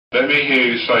Let me hear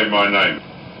you say my name.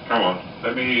 Come on,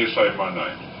 let me hear you say my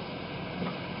name.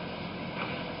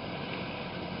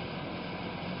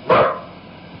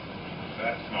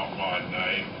 That's not my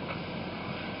name.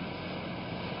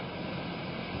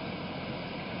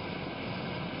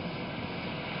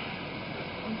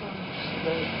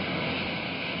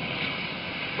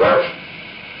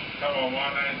 Come on, my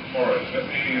name's Maurice. Let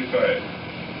me hear you say it.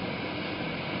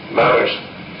 Maurice.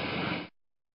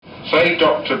 Say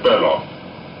Dr. Beloff.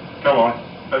 Come on,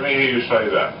 let me hear you say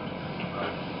that.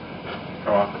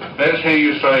 Come on. Let's hear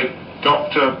you say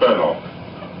Dr. Beloff.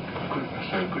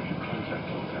 Could you close that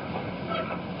door down?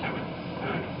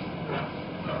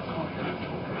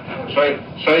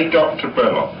 Say Dr.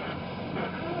 Beloff.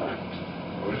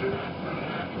 What is it?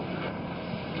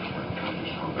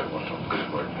 Just hold that one on.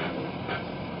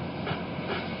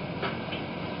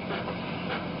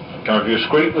 Now, if you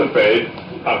squeak the bed,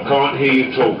 I can't hear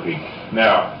you talking.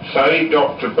 Now, say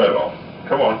Dr. Beloff.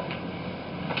 Come on.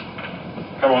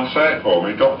 Come on, say it for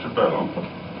me, Dr. Beloff.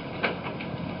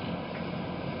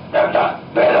 Dr.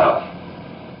 Beloff.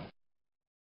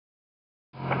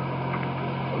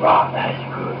 Right, that's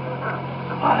good.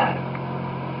 Alright.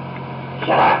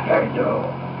 Shut up, that door.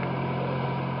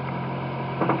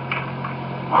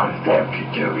 I'm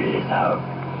 72 years old.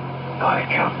 I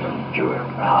come from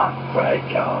Durham,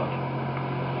 graveyard.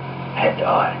 And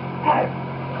I have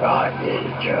right near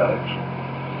the church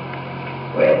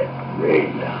where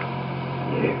Rena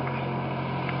lives.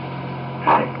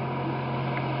 And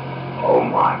all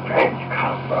my friends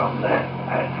come from there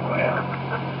as well.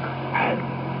 And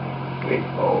we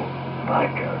all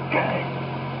make a game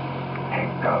and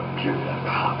go to the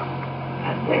pub.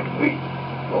 And then we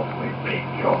pick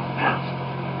your house,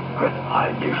 because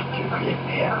I used to live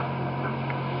here.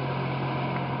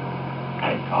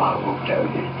 And I will tell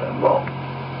you some more.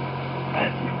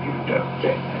 And if you don't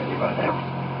get anyone else,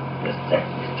 just let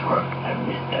Mr. Grosse and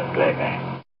Mr. Playfair.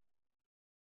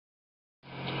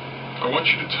 I want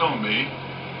you to tell me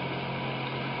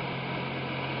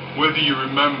whether you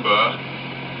remember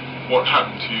what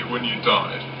happened to you when you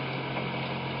died.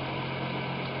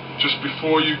 Just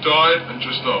before you died and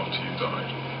just after you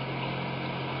died.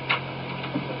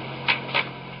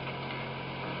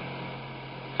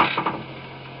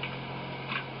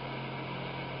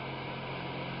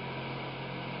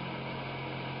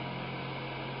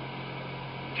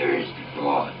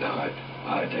 Before I died,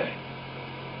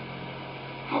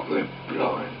 I went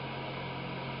blind.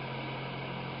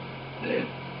 Then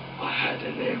I had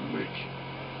an hemorrhage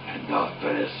and I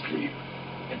fell asleep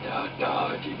and I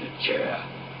died in a chair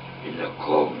in the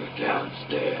corner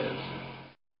downstairs.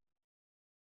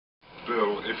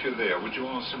 Bill, if you're there, would you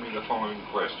answer me the following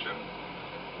question?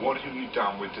 What have you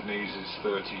done with Denise's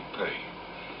 30p?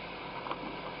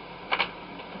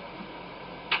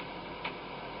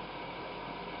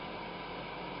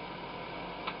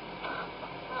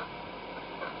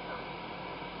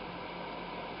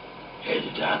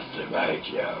 Headed down to the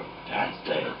radio,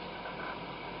 downstairs.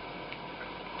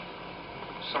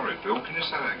 Sorry, Bill, can you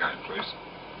say that again, please?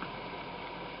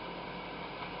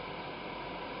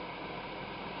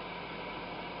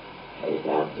 Headed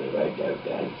down to the radio,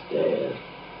 downstairs.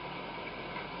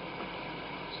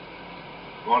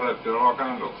 Righto, Bill, I'll go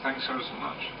and look. Thanks ever so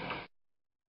much.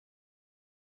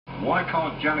 Why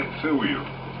can't Janet feel you?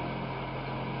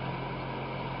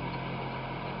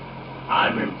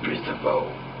 I'm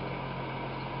invisible.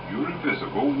 You're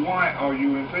invisible? Why are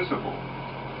you invisible?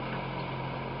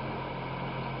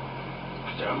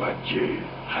 So I'm a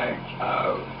G-H-O-S-T.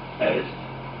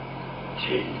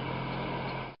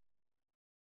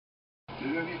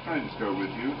 Did any friends go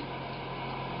with you?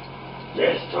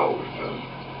 Yes, all of them.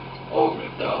 All the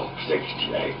dogs,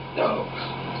 68 dogs.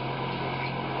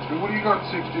 So what have you got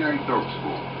 68 dogs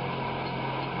for?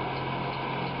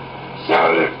 So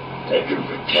that they can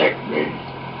protect me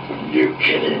from you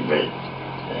killing me.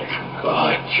 They can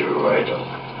bite your riddle.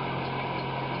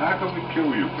 How can we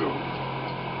kill you, Bill?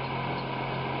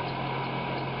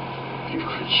 You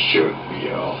can shoot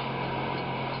me off.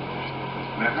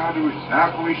 Now how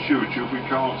can we shoot you if we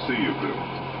can't see you, Bill?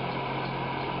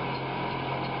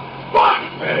 By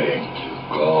praying to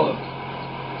God.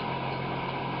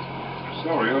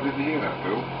 Sorry, I didn't hear that,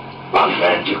 Bill. By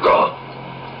praying to God.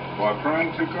 By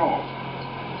praying to God.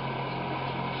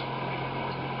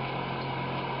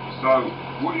 So,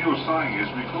 what you're saying is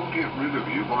we couldn't get rid of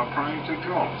you by praying to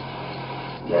God.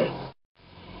 Yes.